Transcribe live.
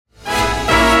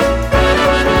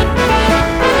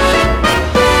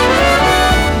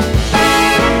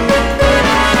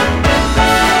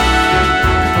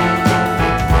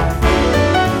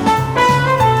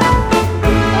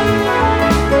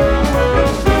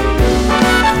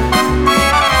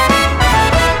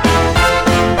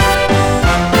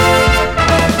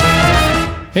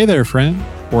Hey there, friend.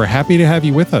 We're happy to have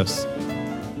you with us.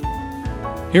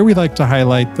 Here we like to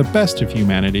highlight the best of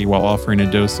humanity while offering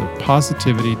a dose of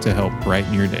positivity to help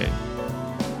brighten your day.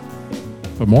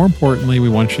 But more importantly, we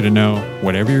want you to know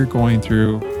whatever you're going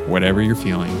through, whatever you're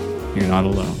feeling, you're not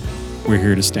alone. We're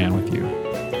here to stand with you.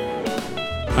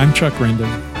 I'm Chuck Rendon.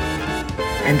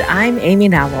 And I'm Amy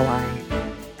Nawalai.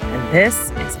 And this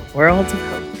is World of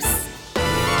Hopes.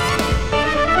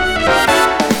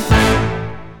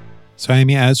 So,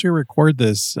 Amy, as we record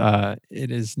this,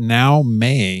 it is now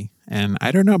May. And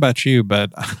I don't know about you, but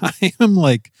I am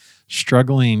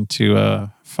struggling to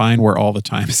find where all the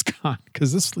time is gone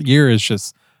because this year is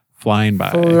just flying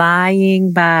by.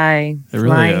 Flying by. It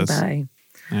really is. By.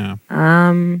 Yeah.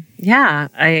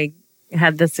 I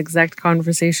had this exact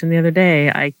conversation the other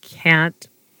day. I can't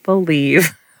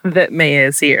believe that May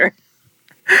is here.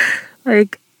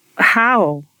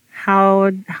 How? How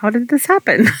did this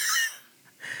happen?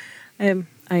 I'm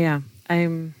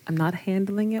not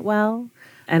handling it well.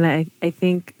 And I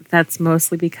think that's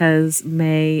mostly because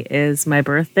May is my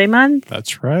birthday month.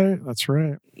 That's right.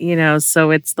 You know,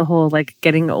 so it's the whole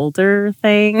getting older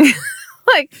thing.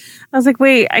 I was like,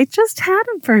 wait, I just had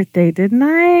a birthday, didn't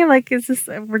I? Is this,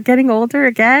 we're getting older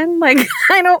again? I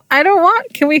don't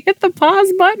want, can we hit the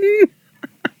pause button?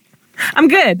 I'm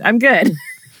good.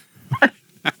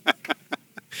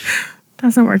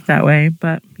 Doesn't work that way,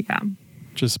 but yeah.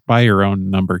 Just buy your own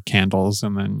number candles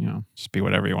and then, just be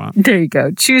whatever you want. There you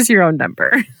go. Choose your own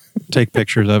number. Take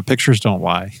pictures of. Pictures don't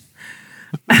lie.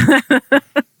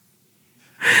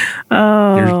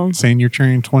 Oh. You're saying you're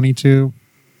turning 22.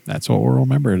 That's what we'll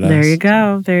remember it as. There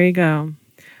you go.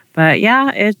 But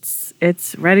yeah,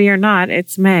 it's ready or not.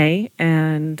 It's May.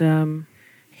 And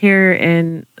here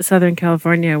in Southern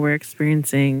California, we're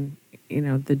experiencing,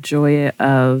 the joy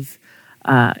of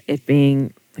it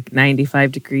being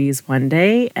 95 degrees one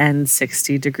day and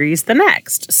 60 degrees the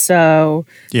next. So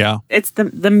yeah, it's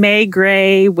the May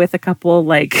gray with a couple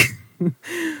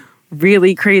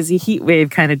really crazy heat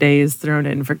wave kind of days thrown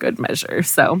in for good measure.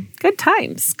 So good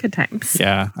times.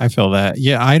 Yeah, I feel that.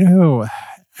 Yeah, Idaho,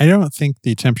 I don't think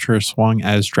the temperature has swung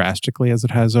as drastically as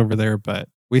it has over there, but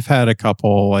we've had a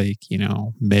couple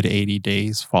mid 80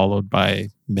 days followed by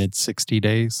mid 60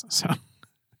 days. So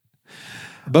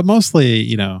but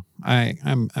mostly,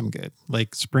 I'm good.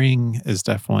 Spring is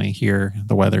definitely here.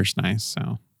 The weather's nice,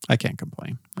 so I can't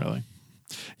complain, really.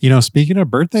 Speaking of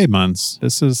birthday months,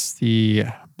 this is the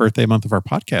birthday month of our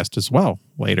podcast as well,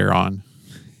 later on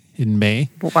in May.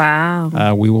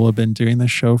 Wow. We will have been doing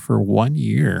this show for 1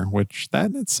 year, which that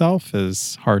in itself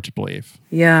is hard to believe.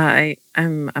 Yeah,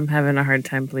 I'm having a hard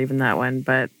time believing that one,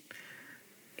 but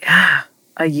yeah,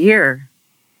 a year.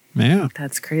 Yeah.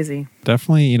 That's crazy.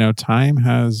 Definitely, time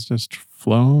has just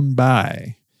flown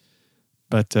by.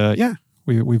 But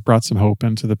we've brought some hope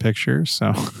into the picture,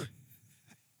 so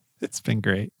it's been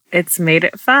great. It's made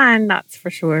it fun, that's for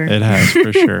sure. It has,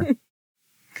 for sure.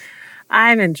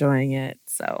 I'm enjoying it,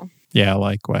 so. Yeah,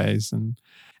 likewise. And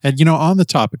on the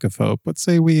topic of hope, let's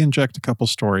say we inject a couple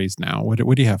stories now. What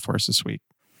do you have for us this week?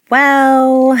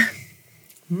 Well,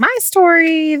 my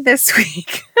story this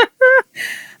week...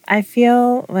 I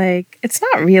feel like it's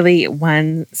not really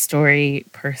one story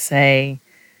per se.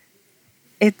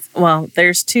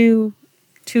 There's two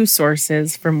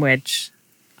sources from which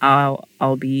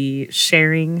I'll be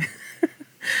sharing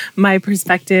my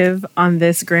perspective on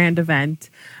this grand event.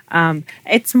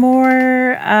 It's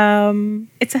more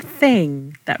it's a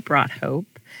thing that brought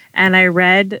hope, and I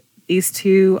read these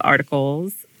two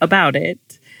articles about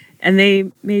it, and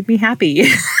they made me happy.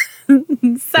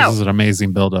 This is an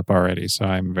amazing build-up already, so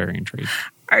I'm very intrigued.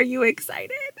 Are you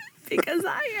excited? Because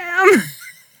I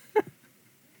am.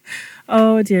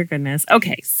 Oh, dear goodness.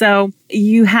 Okay, so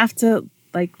you have to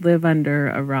live under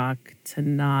a rock to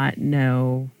not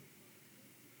know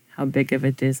how big of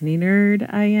a Disney nerd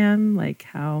I am,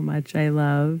 how much I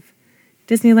love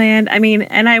Disneyland. I mean,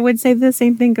 and I would say the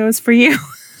same thing goes for you.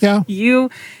 Yeah. You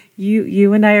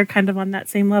and I are kind of on that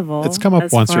same level. It's come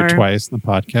up once or twice in the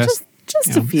podcast.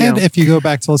 Just a few. And if you go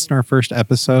back to listen to our first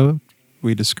episode,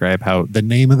 we describe how the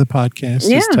name of the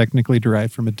podcast is technically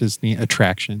derived from a Disney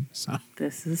attraction. So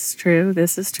This is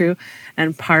true.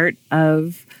 And part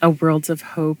of a Worlds of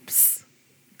Hope's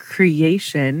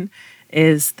creation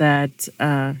is that,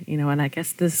 and I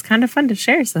guess this is kind of fun to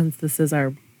share since this is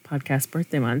our podcast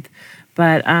birthday month.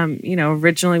 But,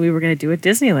 originally we were going to do a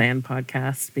Disneyland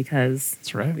podcast because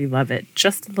that's right. We love it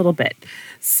just a little bit.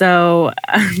 So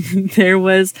there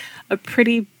was a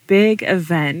pretty big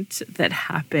event that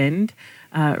happened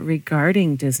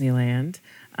regarding Disneyland.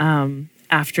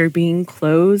 after being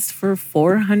closed for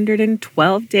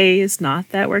 412 days, not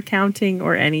that we're counting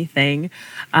or anything,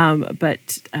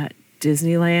 but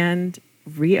Disneyland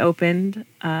reopened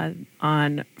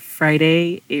on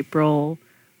Friday, April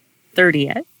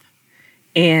 30th,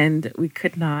 and we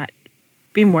could not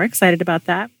be more excited about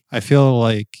that. I feel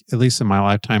like, at least in my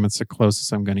lifetime, it's the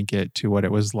closest I'm going to get to what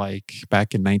it was like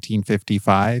back in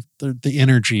 1955. The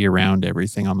energy around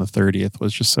everything on the 30th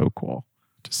was just so cool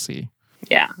to see.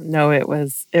 Yeah, no, it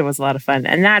was a lot of fun.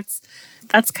 And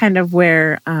that's kind of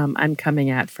where I'm coming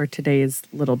at for today's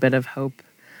little bit of hope.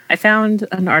 I found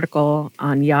an article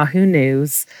on Yahoo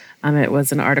News. It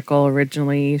was an article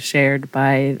originally shared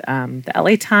by the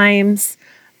LA Times,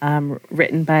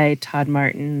 written by Todd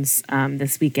Martins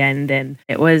this weekend. And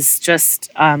it was just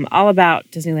all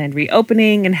about Disneyland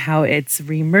reopening and how it's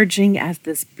reemerging as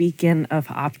this beacon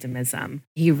of optimism.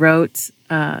 He wrote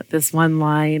this one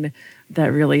line that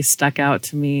really stuck out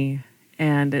to me.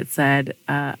 And it said,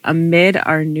 amid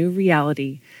our new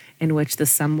reality, in which the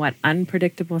somewhat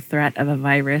unpredictable threat of a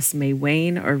virus may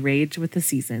wane or rage with the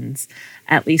seasons,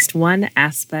 at least one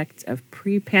aspect of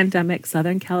pre-pandemic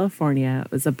Southern California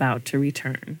was about to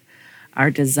return: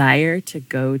 our desire to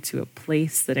go to a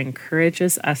place that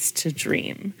encourages us to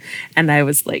dream. And I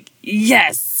was like,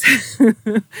 yes!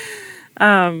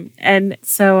 And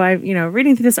so I'm,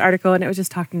 reading through this article, and it was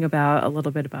just talking about a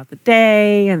little bit about the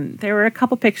day, and there were a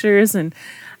couple pictures, and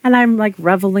I'm like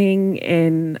reveling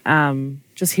in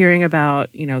just hearing about,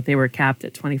 they were capped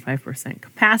at 25%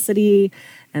 capacity,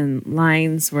 and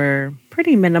lines were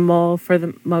pretty minimal for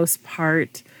the most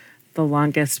part. The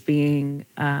longest being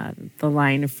the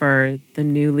line for the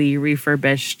newly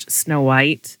refurbished Snow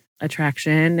White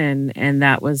attraction, and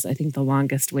that was, I think, the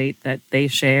longest wait that they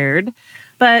shared.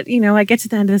 But, I get to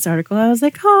the end of this article, I was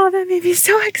like, oh, that made me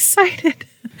so excited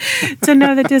to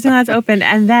know that Disneyland's open.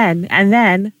 And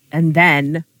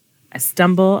then I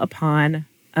stumble upon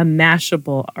a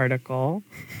Mashable article.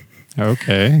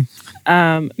 Okay.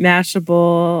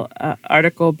 Mashable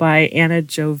article by Anna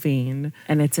Jovine,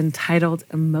 and it's entitled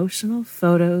Emotional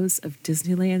Photos of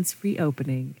Disneyland's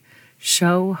Reopening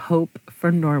Show Hope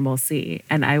for Normalcy.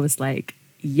 And I was like,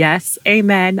 yes,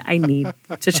 amen. I need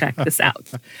to check this out.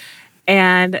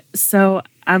 And so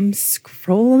I'm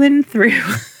scrolling through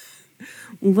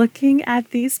looking at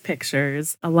these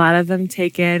pictures, a lot of them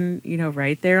taken,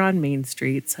 right there on Main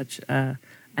Street, such an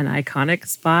iconic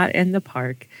spot in the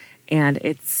park. And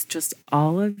it's just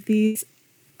all of these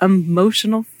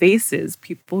emotional faces,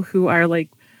 people who are like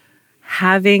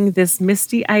having this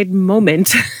misty-eyed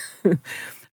moment.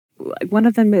 One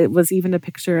of them, it was even a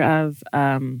picture of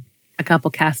a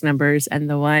couple cast members, and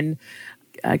the one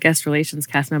guest relations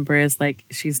cast member is like,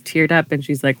 she's teared up and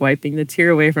she's like wiping the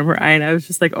tear away from her eye. And I was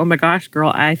just like, oh my gosh,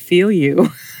 girl, I feel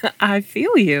you. I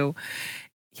feel you.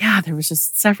 Yeah, there was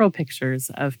just several pictures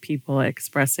of people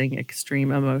expressing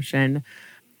extreme emotion.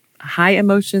 High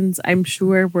emotions, I'm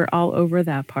sure, were all over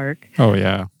that park. Oh,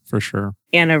 yeah, for sure.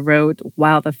 Anna wrote,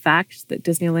 while the fact that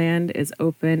Disneyland is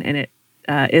open and it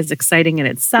is exciting in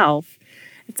itself,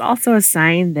 it's also a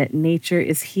sign that nature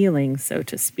is healing, so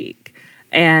to speak.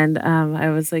 And I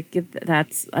was like,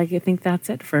 I think that's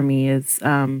it for me, is,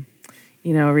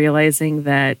 realizing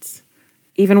that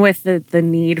even with the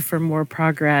need for more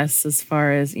progress, as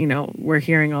far as, we're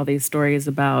hearing all these stories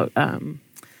about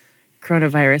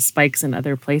coronavirus spikes in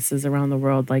other places around the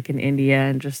world, like in India,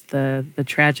 and just the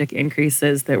tragic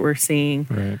increases that we're seeing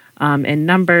in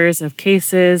numbers of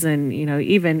cases. And,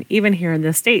 even here in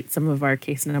the States, some of our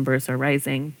case numbers are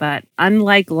rising. But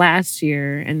unlike last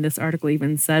year, and this article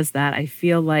even says that, I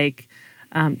feel like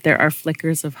there are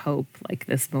flickers of hope like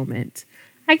this moment.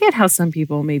 I get how some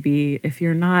people, maybe if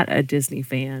you're not a Disney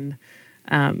fan,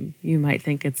 you might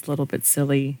think it's a little bit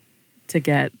silly to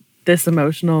get this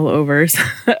emotional over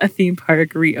a theme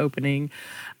park reopening.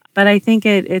 But I think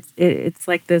it's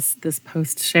like this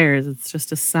post shares. It's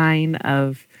just a sign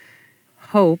of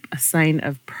hope, a sign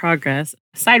of progress.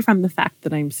 Aside from the fact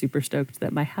that I'm super stoked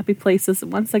that my happy place is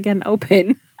once again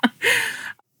open.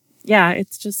 Yeah,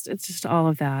 it's just all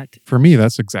of that. For me,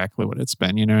 that's exactly what it's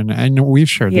been, and I know we've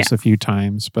shared this a few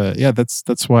times, but yeah,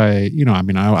 that's why,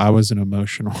 I was an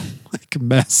emotional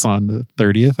mess on the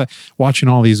 30th, watching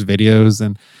all these videos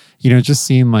and, just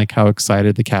seeing like how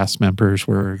excited the cast members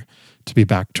were to be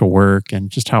back to work and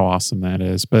just how awesome that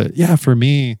is. But yeah, for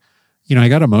me, I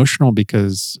got emotional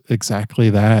because exactly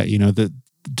that, the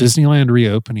Disneyland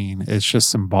reopening is just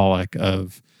symbolic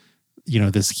of,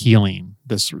 this healing,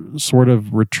 this sort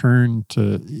of return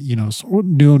to, sort of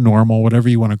new normal, whatever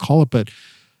you want to call it. But,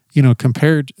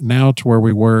 compared now to where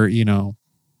we were,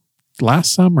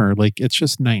 last summer, like it's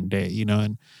just night and day,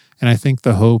 And I think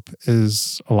the hope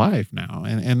is alive now.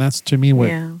 And that's to me what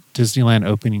Yeah. Disneyland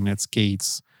opening its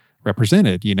gates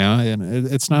represented, and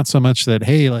it's not so much that,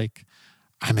 hey, like,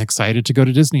 I'm excited to go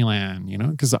to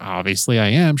Disneyland, because obviously I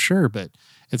am, sure, but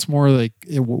it's more like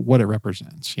what it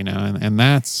represents, and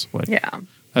that's what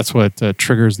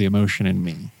triggers the emotion in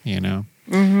me,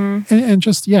 Mm-hmm. and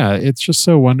just, it's just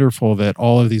so wonderful that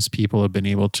all of these people have been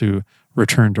able to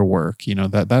return to work.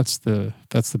 That's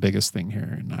the biggest thing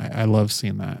here, and I love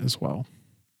seeing that as well.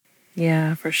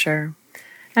 Yeah, for sure.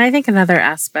 And I think another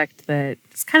aspect that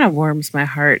just kind of warms my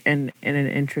heart in an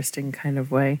interesting kind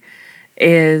of way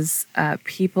is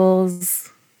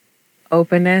people's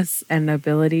openness and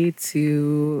ability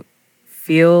to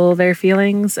feel their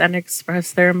feelings and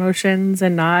express their emotions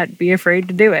and not be afraid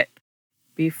to do it.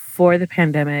 Before the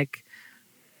pandemic,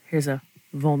 here's a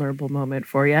vulnerable moment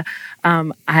for you.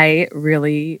 I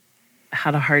really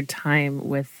had a hard time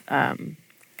with kind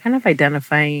of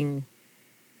identifying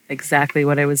exactly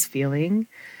what I was feeling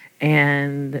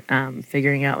and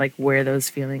figuring out like where those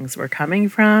feelings were coming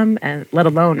from, and let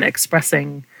alone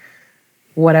expressing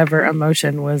whatever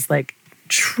emotion was like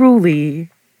truly,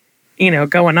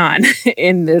 going on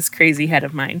in this crazy head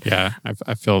of mine. Yeah,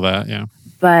 I feel that. Yeah.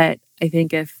 But I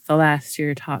think if the last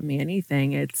year taught me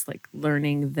anything, it's like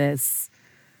learning this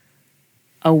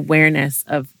awareness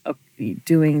of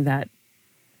doing that,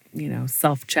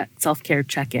 self-care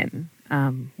check-in,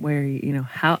 where,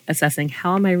 assessing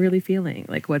how am I really feeling,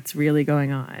 like what's really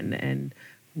going on, and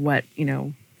what,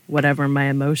 whatever my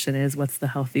emotion is, what's the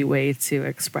healthy way to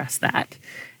express that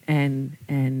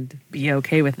and be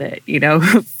okay with it,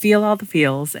 feel all the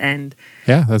feels. And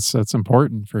yeah, that's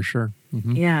important for sure.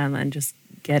 Mm-hmm. Yeah. And then just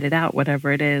get it out,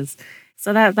 whatever it is.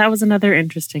 So that was another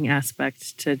interesting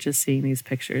aspect to just seeing these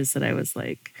pictures, that I was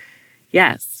like,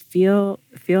 yes, feel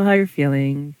how you're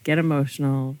feeling, get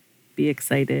emotional, be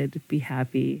excited, be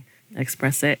happy,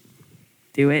 express it,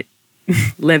 do it,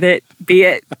 live it, be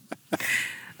it.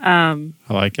 I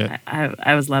like it.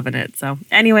 I was loving it. So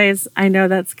anyways, I know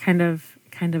that's kind of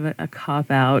a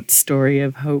cop-out story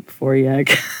of hope for you,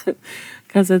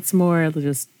 because it's more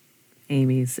just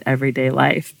Amy's everyday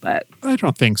life. But I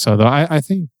don't think so, though. I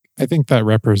think that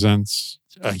represents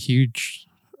a huge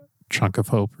chunk of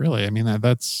hope, really. I mean,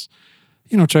 that's,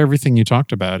 to everything you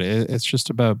talked about. It's just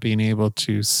about being able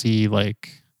to see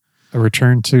like a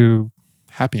return to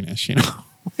happiness,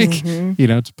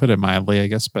 to put it mildly, I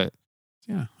guess. But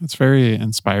yeah, it's very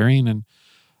inspiring, and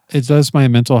it does my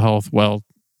mental health well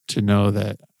to know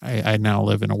that I now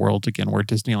live in a world again where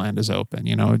Disneyland is open,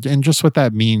 and just what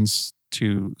that means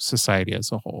to society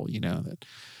as a whole, that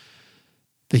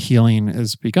the healing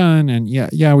has begun, and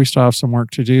we still have some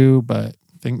work to do, but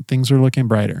things are looking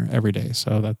brighter every day.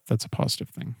 So that's a positive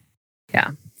thing.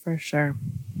 Yeah, for sure.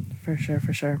 For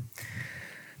sure.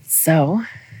 So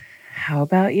how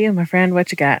about you, my friend?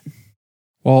 What you got?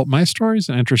 Well, my story is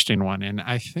an interesting one, and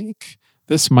I think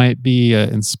this might be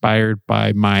inspired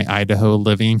by my Idaho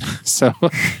living. So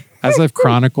as I've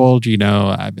chronicled,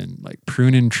 I've been like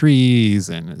pruning trees.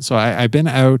 And so I've been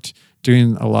out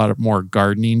doing a lot of more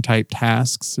gardening type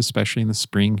tasks, especially in the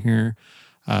spring here.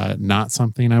 Not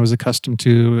something I was accustomed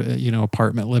to,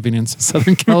 apartment living in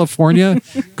Southern California.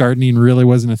 Gardening really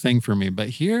wasn't a thing for me. But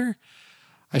here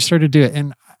I started to do it.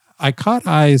 And I caught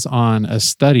eyes on a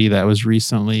study that was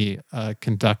recently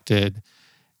conducted.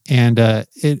 And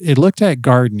it looked at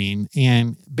gardening.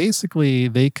 And basically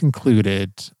they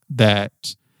concluded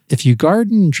that if you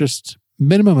garden just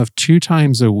minimum of 2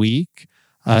 times a week,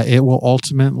 it will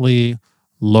ultimately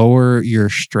lower your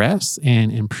stress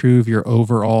and improve your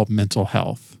overall mental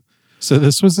health. So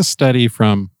this was a study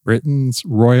from Britain's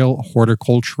Royal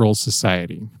Horticultural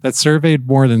Society that surveyed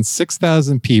more than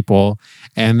 6,000 people,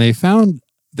 and they found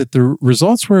that the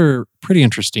results were pretty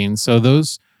interesting. So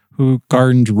those who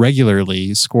gardened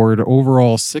regularly scored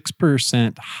overall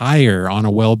 6% higher on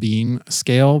a well-being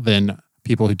scale than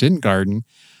people who didn't garden.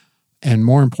 And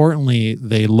more importantly,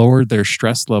 they lowered their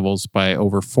stress levels by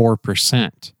over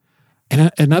 4%.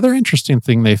 And another interesting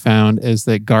thing they found is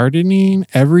that gardening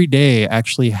every day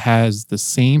actually has the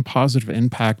same positive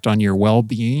impact on your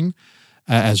well-being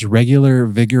as regular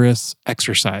vigorous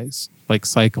exercise, like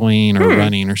cycling or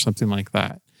running or something like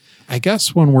that. I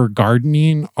guess when we're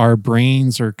gardening, our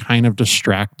brains are kind of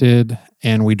distracted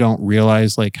and we don't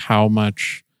realize like how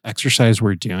much exercise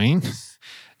we're doing.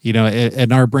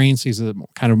 And our brain sees it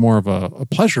kind of more of a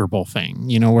pleasurable thing,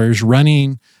 whereas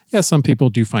running, some people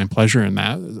do find pleasure in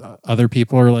that. Other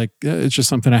people are like, it's just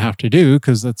something I have to do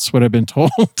because that's what I've been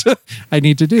told I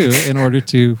need to do in order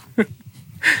to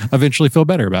eventually feel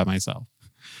better about myself.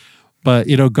 But,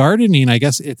 gardening, I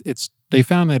guess they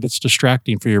found that it's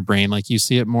distracting for your brain. Like you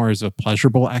see it more as a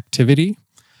pleasurable activity.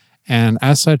 And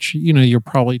as such, you'll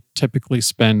probably typically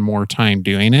spend more time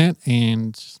doing it.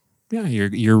 And yeah,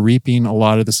 you're reaping a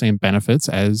lot of the same benefits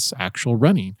as actual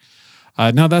running.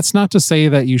 Now, that's not to say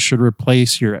that you should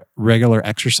replace your regular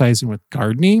exercising with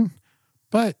gardening.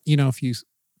 But, if you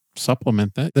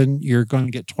supplement that, then you're going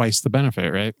to get twice the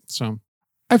benefit, right? So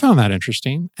I found that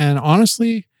interesting. And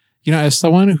honestly, as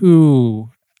someone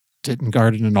who didn't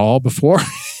garden at all before,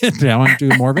 and now I'm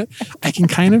doing more of it, I can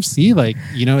kind of see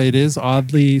it is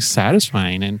oddly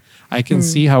satisfying. And I can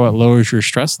see how it lowers your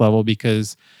stress level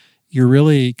because you're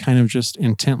really kind of just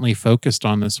intently focused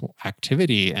on this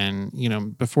activity.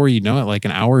 And, before you know it, like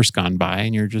an hour's gone by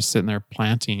and you're just sitting there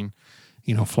planting,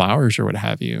 flowers or what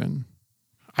have you. And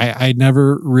I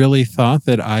never really thought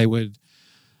that I would,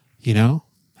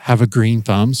 have a green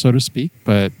thumb, so to speak,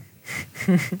 but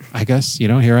I guess,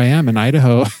 here I am in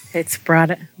Idaho. It's brought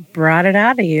it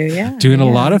out of you, yeah. Doing a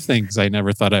lot of things I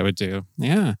never thought I would do.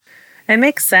 Yeah. It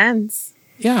makes sense.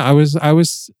 Yeah, I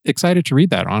was excited to read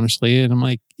that, honestly. And I'm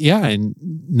like, yeah, and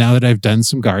now that I've done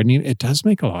some gardening, it does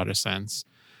make a lot of sense.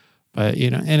 But,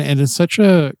 and it's such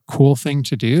a cool thing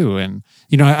to do. And,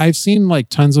 I've seen like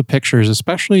tons of pictures,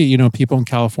 especially, people in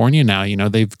California now,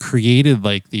 they've created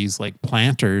like these like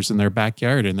planters in their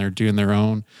backyard and they're doing their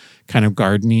own kind of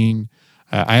gardening.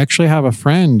 I actually have a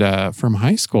friend from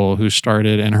high school who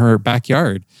started in her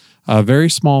backyard, a very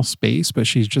small space, but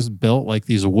she's just built like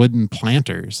these wooden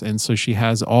planters. And so she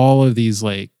has all of these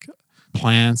like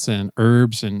plants and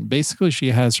herbs. And basically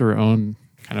she has her own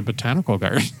kind of botanical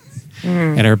garden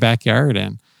in her backyard.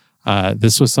 And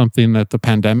this was something that the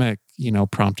pandemic,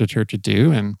 prompted her to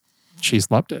do. And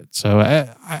she's loved it. So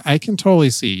I can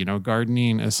totally see,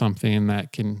 gardening is something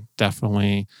that can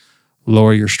definitely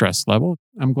lower your stress level.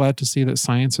 I'm glad to see that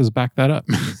science has backed that up.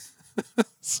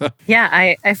 So.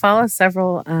 Yeah, I follow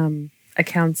several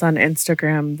accounts on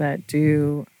Instagram that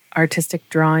do artistic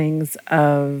drawings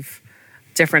of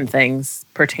different things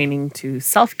pertaining to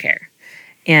self-care.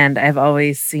 And I've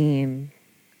always seen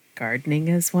gardening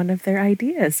as one of their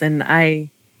ideas. And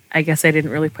I guess I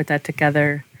didn't really put that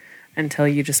together until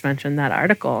you just mentioned that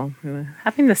article.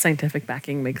 Having the scientific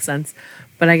backing makes sense.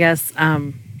 But I guess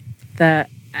the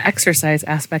exercise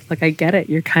aspect, like I get it.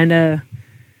 You're kind of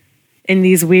in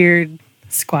these weird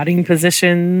squatting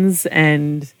positions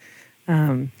and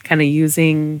kind of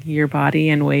using your body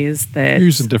in ways that you're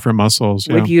using different muscles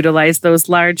would utilize those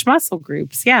large muscle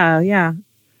groups. Yeah.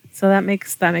 So that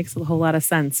makes a whole lot of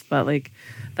sense. But like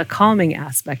the calming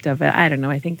aspect of it, I don't know.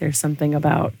 I think there's something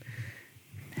about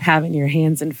having your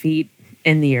hands and feet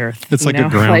in the earth. It's like a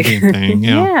grounding thing.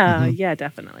 Yeah. Yeah,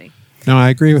 definitely. No, I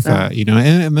agree with that,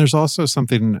 and there's also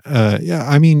something,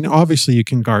 I mean, obviously you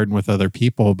can garden with other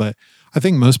people, but I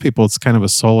think most people, it's kind of a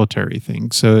solitary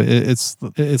thing. So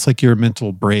it's like your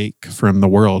mental break from the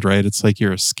world, right? It's like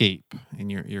your escape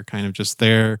and you're kind of just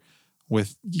there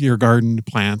with your garden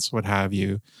plants, what have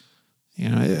you.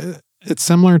 It's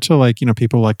similar to like,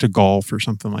 people like to golf or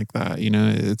something like that.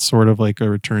 It's sort of like a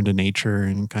return to nature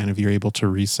and kind of you're able to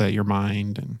reset your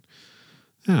mind and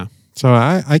yeah. So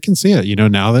I can see it,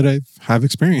 now that I have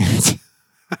experience.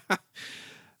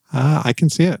 I can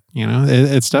see it,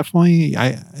 it's definitely,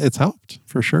 it's helped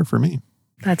for sure for me.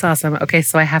 That's awesome. Okay,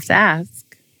 so I have to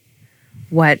ask,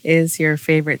 what is your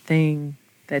favorite thing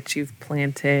that you've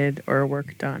planted or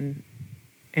worked on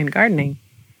in gardening?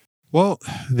 Well,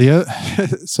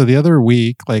 the other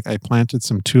week, like I planted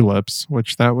some tulips,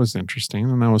 which that was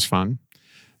interesting and that was fun.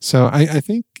 So I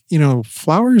think,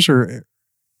 flowers are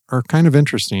kind of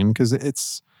interesting because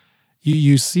it's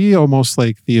you see almost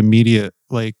like the immediate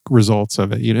like results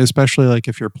of it, especially like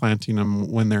if you're planting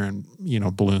them when they're in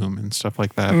bloom and stuff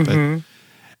like that. Mm-hmm. But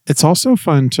it's also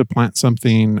fun to plant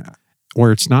something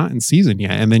where it's not in season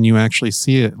yet, and then you actually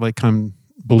see it like come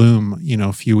bloom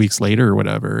a few weeks later or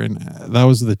whatever. And that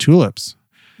was the tulips.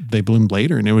 They bloomed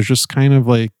later, and it was just kind of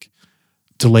like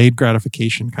delayed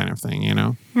gratification kind of thing,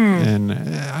 And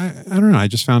I don't know. I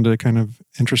just found it kind of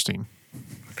interesting.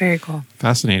 Very cool.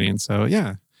 Fascinating. So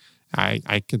yeah,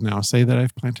 I can now say that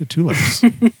I've planted tulips.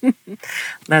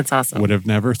 That's awesome. Would have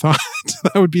never thought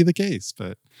that would be the case,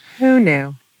 but who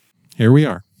knew? Here we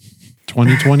are,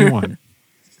 2021.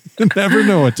 Never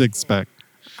know what to expect.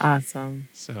 Awesome.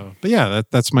 So, but yeah,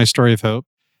 that's my story of hope.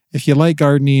 If you like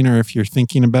gardening or if you're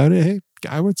thinking about it, hey,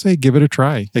 I would say give it a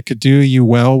try. It could do you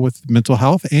well with mental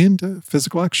health and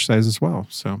physical exercise as well.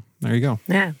 So there you go.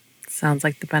 Yeah. Sounds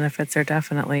like the benefits are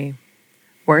definitely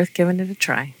worth giving it a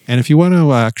try. And if you want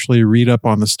to actually read up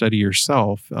on the study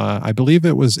yourself, I believe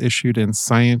it was issued in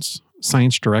Science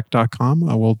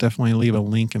ScienceDirect.com. We'll definitely leave a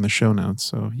link in the show notes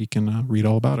so you can read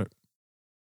all about it.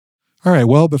 All right.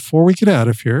 Well, before we get out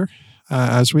of here,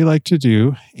 as we like to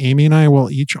do, Amy and I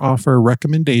will each offer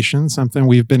recommendations, something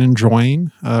we've been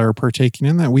enjoying or partaking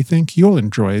in that we think you'll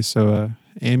enjoy. So,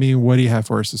 Amy, what do you have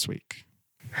for us this week?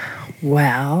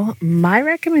 Well, my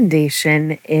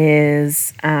recommendation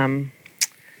is some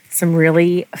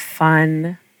really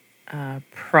fun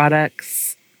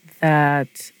products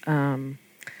that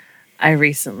I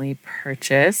recently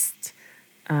purchased.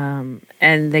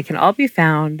 And they can all be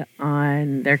found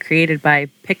on, they're created by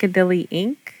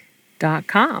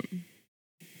PiccadillyInc.com.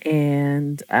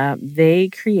 And they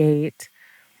create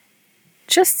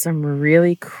just some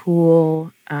really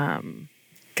cool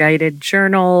guided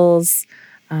journals,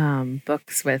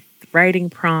 books with writing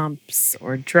prompts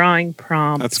or drawing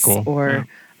prompts. That's cool. Or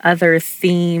other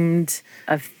themed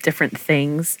of different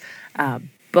things.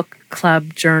 Book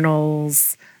club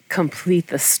journals, complete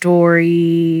the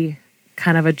story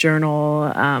kind of a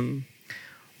journal.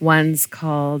 One's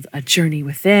called A Journey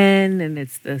Within, and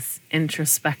it's this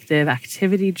introspective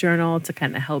activity journal to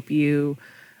kind of help you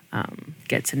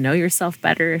get to know yourself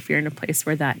better if you're in a place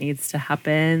where that needs to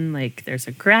happen. Like there's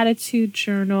a gratitude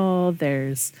journal,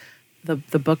 there's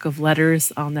the book of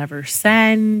letters I'll never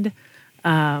send,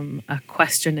 a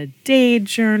question a day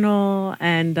journal,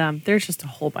 and there's just a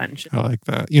whole bunch. I like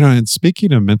that. And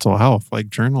speaking of mental health, like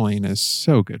journaling is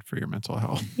so good for your mental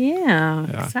health.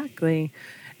 Yeah. Exactly.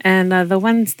 And the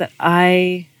ones that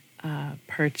I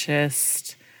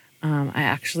purchased, I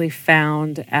actually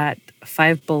found at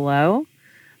Five Below.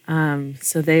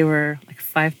 So they were like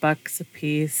 $5 a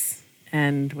piece,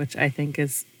 and which I think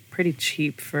is pretty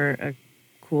cheap for a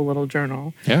cool little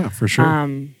journal. Yeah, for sure.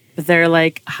 But they're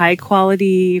like high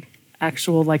quality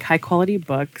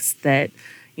books that,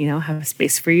 have a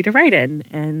space for you to write in.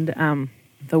 And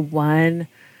the one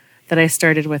that I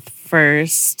started with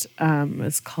first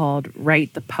is called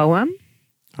Write the Poem.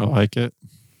 I like it.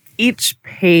 Each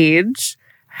page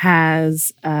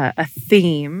has a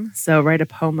theme. So write a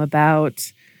poem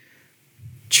about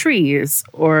trees,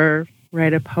 or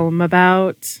write a poem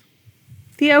about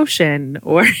the ocean,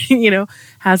 or,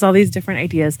 has all these different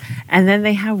ideas. And then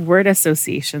they have word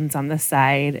associations on the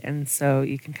side. And so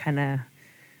you can kind of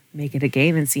make it a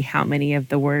game and see how many of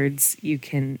the words you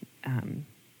can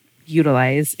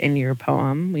utilize in your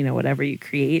poem, whatever you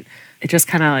create. It just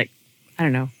kind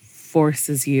of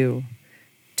forces you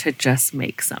to just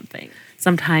make something.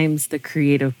 Sometimes the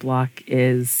creative block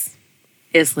is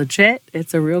legit.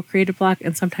 It's a real creative block.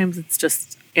 And sometimes it's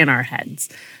just in our heads.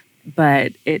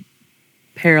 But it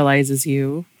paralyzes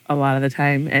you a lot of the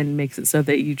time and makes it so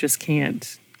that you just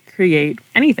can't create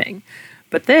anything.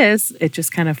 But it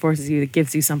just kind of forces you, it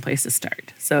gives you some place to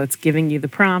start. So it's giving you the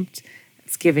prompt,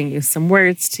 it's giving you some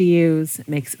words to use, it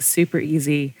makes it super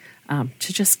easy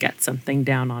to just get something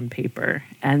down on paper.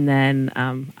 And then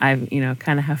I've,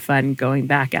 kind of have fun going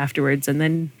back afterwards and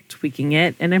then tweaking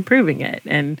it and improving it.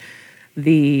 And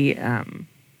the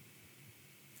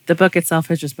book itself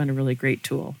has just been a really great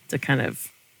tool to kind of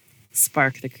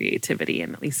spark the creativity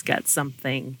and at least get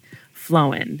something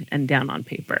flowing and down on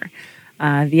paper.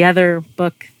 The other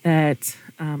book that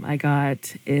I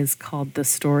got is called The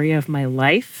Story of My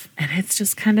Life. And it's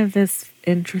just kind of this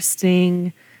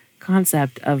interesting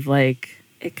concept of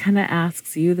it kind of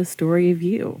asks you the story of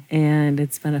you. And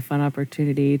it's been a fun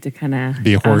opportunity to kind of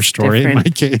be a horror story in my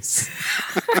case.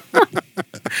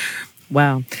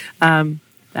 Wow.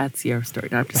 That's your story.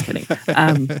 No, I'm just kidding.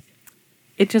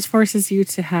 It just forces you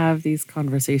to have these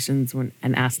conversations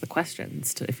and ask the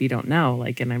questions if you don't know.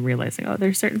 And I'm realizing,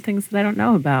 there's certain things that I don't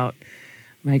know about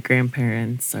my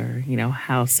grandparents, or,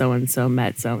 how so-and-so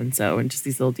met so-and-so, and just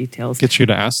these little details. Get you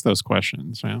to ask those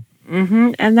questions, yeah.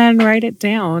 Mm-hmm. And then write it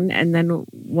down. And then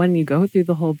when you go through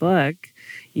the whole book,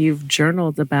 you've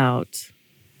journaled about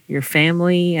your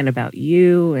family and about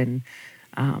you and,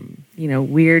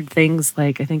 weird things.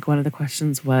 I think one of the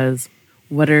questions was,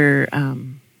 what are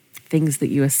things that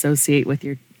you associate with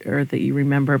or that you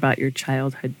remember about your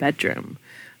childhood bedroom?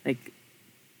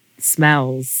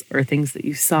 Smells or things that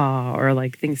you saw, or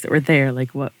things that were there,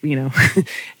 what, and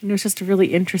it was just a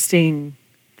really interesting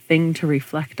thing to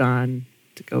reflect on,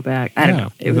 to go back. I don't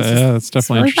know. It's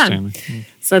definitely really interesting. Fun.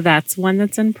 So that's one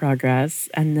that's in progress.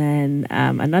 And then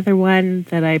another one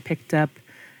that I picked up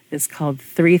is called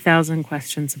 3,000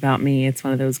 Questions About Me. It's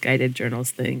one of those guided journal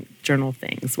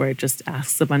things where it just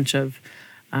asks a bunch of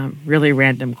really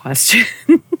random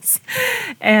questions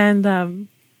and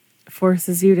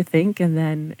forces you to think. And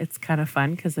then it's kind of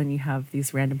fun because then you have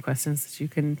these random questions that you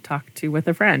can talk to with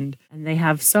a friend. And they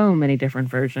have so many different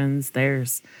versions.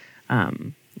 There's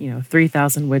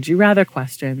 3,000 would you rather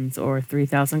questions, or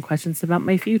 3,000 questions about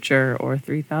my future, or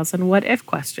 3,000 what if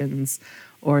questions,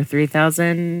 or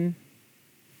 3,000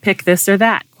 pick this or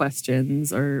that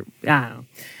questions, or I don't know.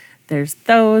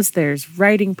 There's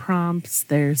writing prompts,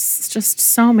 there's just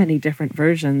so many different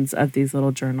versions of these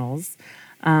little journals.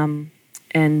 And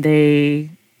they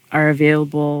are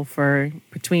available for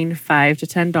between $5 to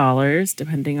 $10,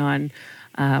 depending on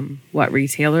what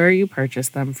retailer you purchase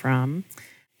them from.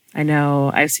 I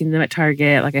know I've seen them at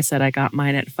Target. Like I said, I got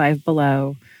mine at Five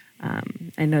Below.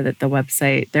 I know that their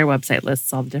website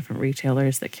lists all the different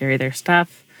retailers that carry their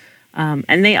stuff.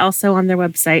 And they also on their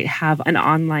website have an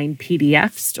online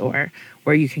PDF store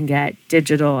where you can get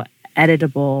digital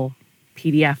editable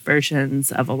PDF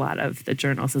versions of a lot of the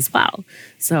journals as well.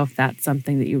 So if that's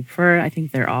something that you prefer, I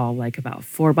think they're all like about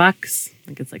 $4. I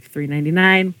think it's like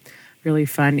 $3.99. Really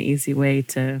fun, easy way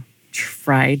to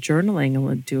try journaling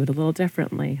and do it a little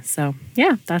differently. So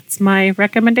yeah, that's my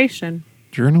recommendation.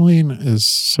 Journaling is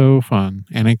so fun,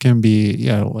 and it can be,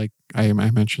 like I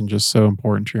mentioned, just so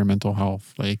important to your mental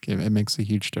health. Like it makes a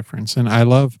huge difference. And I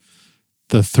love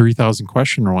the 3,000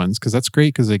 question ones because that's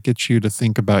great because it gets you to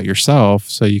think about yourself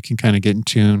so you can kind of get in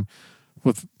tune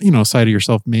with, a side of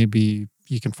yourself. Maybe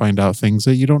you can find out things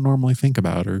that you don't normally think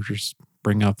about or just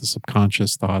bring out the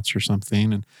subconscious thoughts or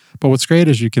something. But what's great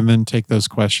is you can then take those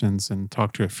questions and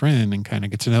talk to a friend and kind of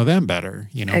get to know them better,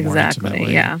 exactly, more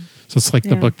intimately. Yeah. So it's like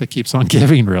the book that keeps on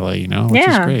giving, really, which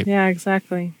is great. Yeah,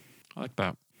 exactly. I like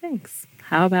that. Thanks.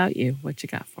 How about you? What you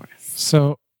got for us?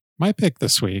 So my pick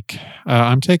this week,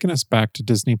 I'm taking us back to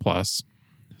Disney Plus,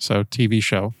 so TV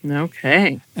show.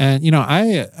 Okay. And,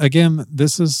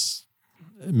 this is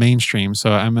mainstream,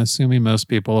 so I'm assuming most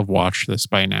people have watched this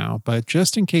by now. But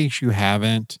just in case you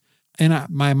haven't, and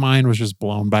my mind was just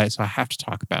blown by it, so I have to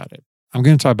talk about it. I'm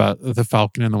going to talk about The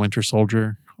Falcon and the Winter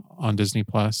Soldier on Disney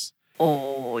Plus.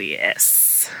 Oh,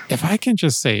 yes. If I can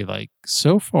just say,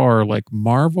 so far,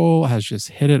 Marvel has just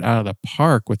hit it out of the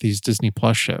park with these Disney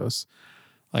Plus shows.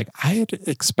 I had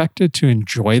expected to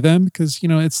enjoy them because,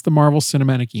 it's the Marvel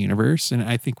Cinematic Universe. And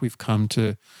I think we've come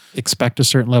to expect a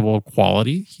certain level of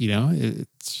quality.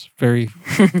 It's very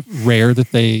rare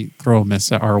that they throw a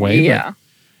miss our way. Yeah.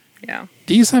 Yeah.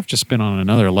 These have just been on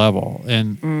another level.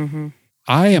 And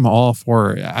I am all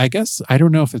for it. I guess, I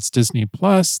don't know if it's Disney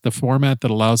Plus, the format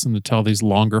that allows them to tell these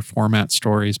longer format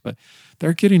stories, but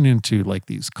they're getting into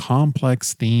these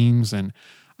complex themes. And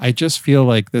I just feel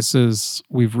like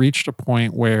we've reached a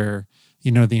point where,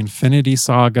 the Infinity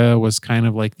Saga was kind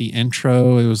of like the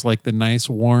intro. It was like the nice,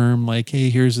 warm,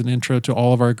 hey, here's an intro to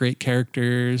all of our great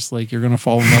characters. You're going to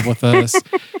fall in love with us.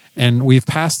 And we've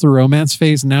passed the romance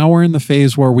phase. Now we're in the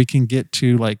phase where we can get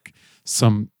to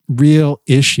some real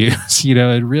issues,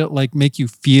 and make you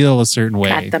feel a certain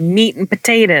way. Got the meat and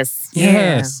potatoes.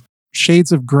 Yes. Yeah.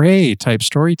 Shades of gray type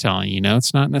storytelling,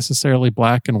 it's not necessarily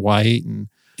black and white. And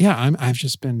I've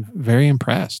just been very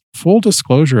impressed. Full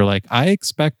disclosure, I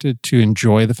expected to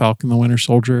enjoy The Falcon and the Winter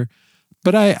Soldier,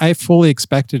 but I fully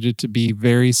expected it to be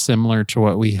very similar to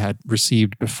what we had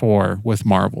received before with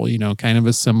Marvel, kind of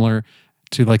as similar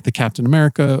to the Captain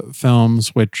America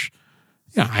films, which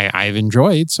I've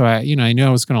enjoyed. So I knew I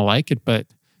was going to like it, but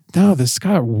no, this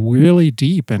got really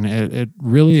deep and it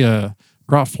really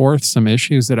brought forth some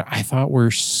issues that I thought were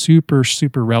super,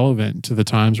 super relevant to the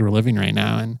times we're living right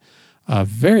now. And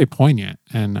very poignant.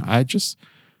 And I just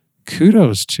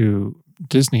kudos to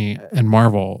Disney and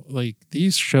Marvel.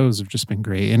 These shows have just been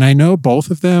great. And I know both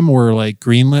of them were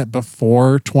greenlit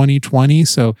before 2020.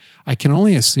 So I can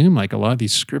only assume a lot of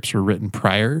these scripts were written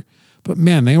prior. But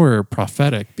man, they were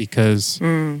prophetic because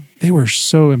they were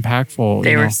so impactful.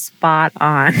 They were spot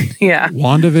on. Yeah.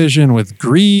 WandaVision with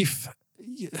grief,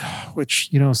 which,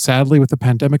 sadly with the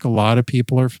pandemic, a lot of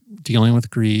people are dealing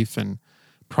with grief and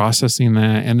processing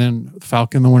that. And then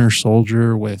Falcon the Winter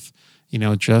Soldier with,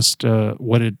 just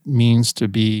what it means to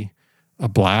be a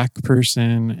Black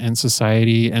person in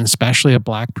society, and especially a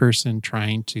Black person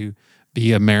trying to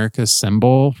be America's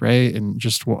symbol, right? And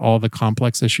just all the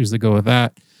complex issues that go with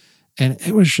that. And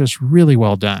it was just really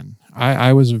well done.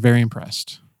 I was very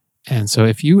impressed. And so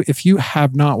if you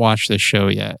have not watched this show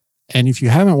yet, and if you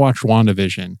haven't watched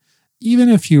WandaVision, even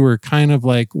if you were kind of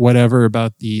whatever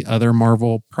about the other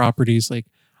Marvel properties,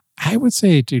 I would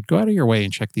say, dude, go out of your way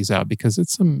and check these out because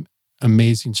it's some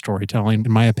amazing storytelling,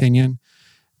 in my opinion.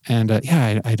 And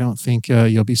I don't think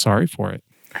you'll be sorry for it.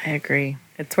 I agree.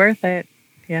 It's worth it.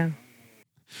 Yeah.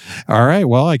 All right.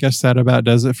 Well, I guess that about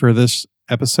does it for this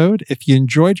episode. If you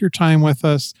enjoyed your time with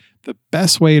us, the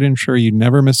best way to ensure you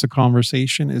never miss a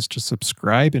conversation is to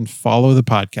subscribe and follow the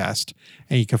podcast.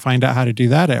 And you can find out how to do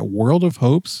that at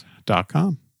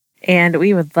worldofhopes.com. And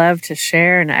we would love to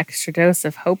share an extra dose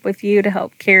of hope with you to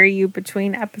help carry you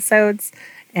between episodes.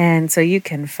 And so you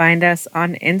can find us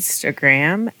on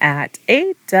Instagram at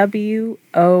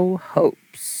AWO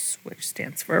Hopes, which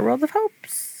stands for A World of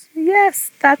Hopes.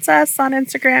 Yes, that's us on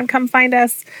Instagram. Come find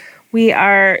us. We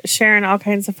are sharing all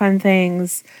kinds of fun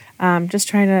things, just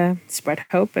trying to spread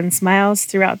hope and smiles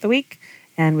throughout the week.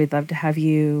 And we'd love to have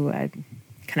you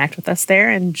connect with us there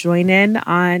and join in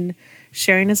on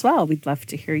sharing as well. We'd love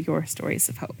to hear your stories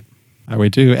of hope. We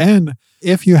do. And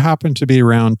if you happen to be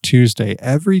around Tuesday,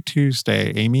 every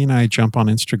Tuesday, Amy and I jump on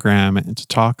Instagram and to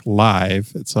talk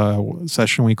live. It's a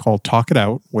session we call Talk It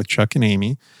Out with Chuck and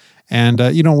Amy. And,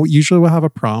 usually we'll have a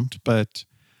prompt, but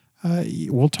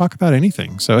we'll talk about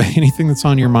anything. So anything that's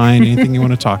on your mind, anything you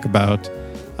want to talk about,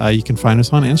 you can find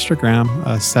us on Instagram,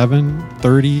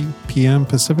 7:30 p.m.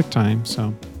 Pacific time.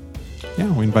 So, yeah,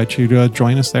 we invite you to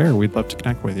join us there. We'd love to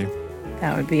connect with you.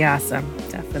 That would be awesome.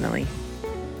 Definitely.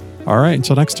 All right.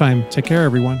 Until next time, take care,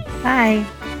 everyone. Bye.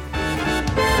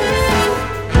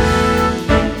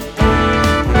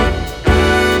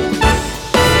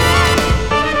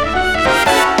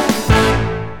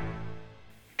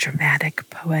 Dramatic,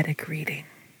 poetic reading.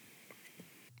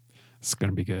 It's going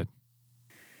to be good.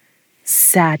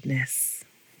 Sadness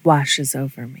washes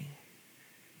over me.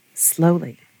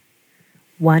 Slowly,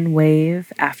 one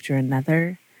wave after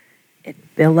another,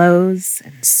 it billows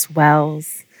and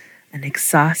swells, an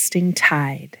exhausting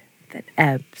tide that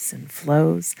ebbs and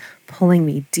flows, pulling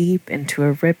me deep into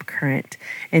a rip current,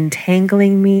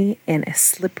 entangling me in a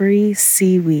slippery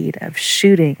seaweed of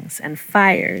shootings and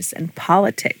fires and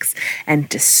politics and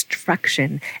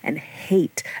destruction and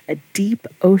hate, a deep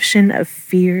ocean of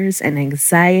fears and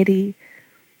anxiety,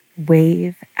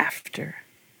 wave after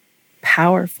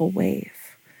powerful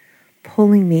wave,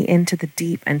 pulling me into the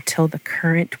deep until the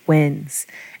current wins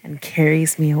and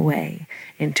carries me away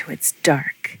into its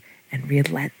dark and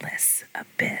relentless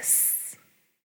abyss.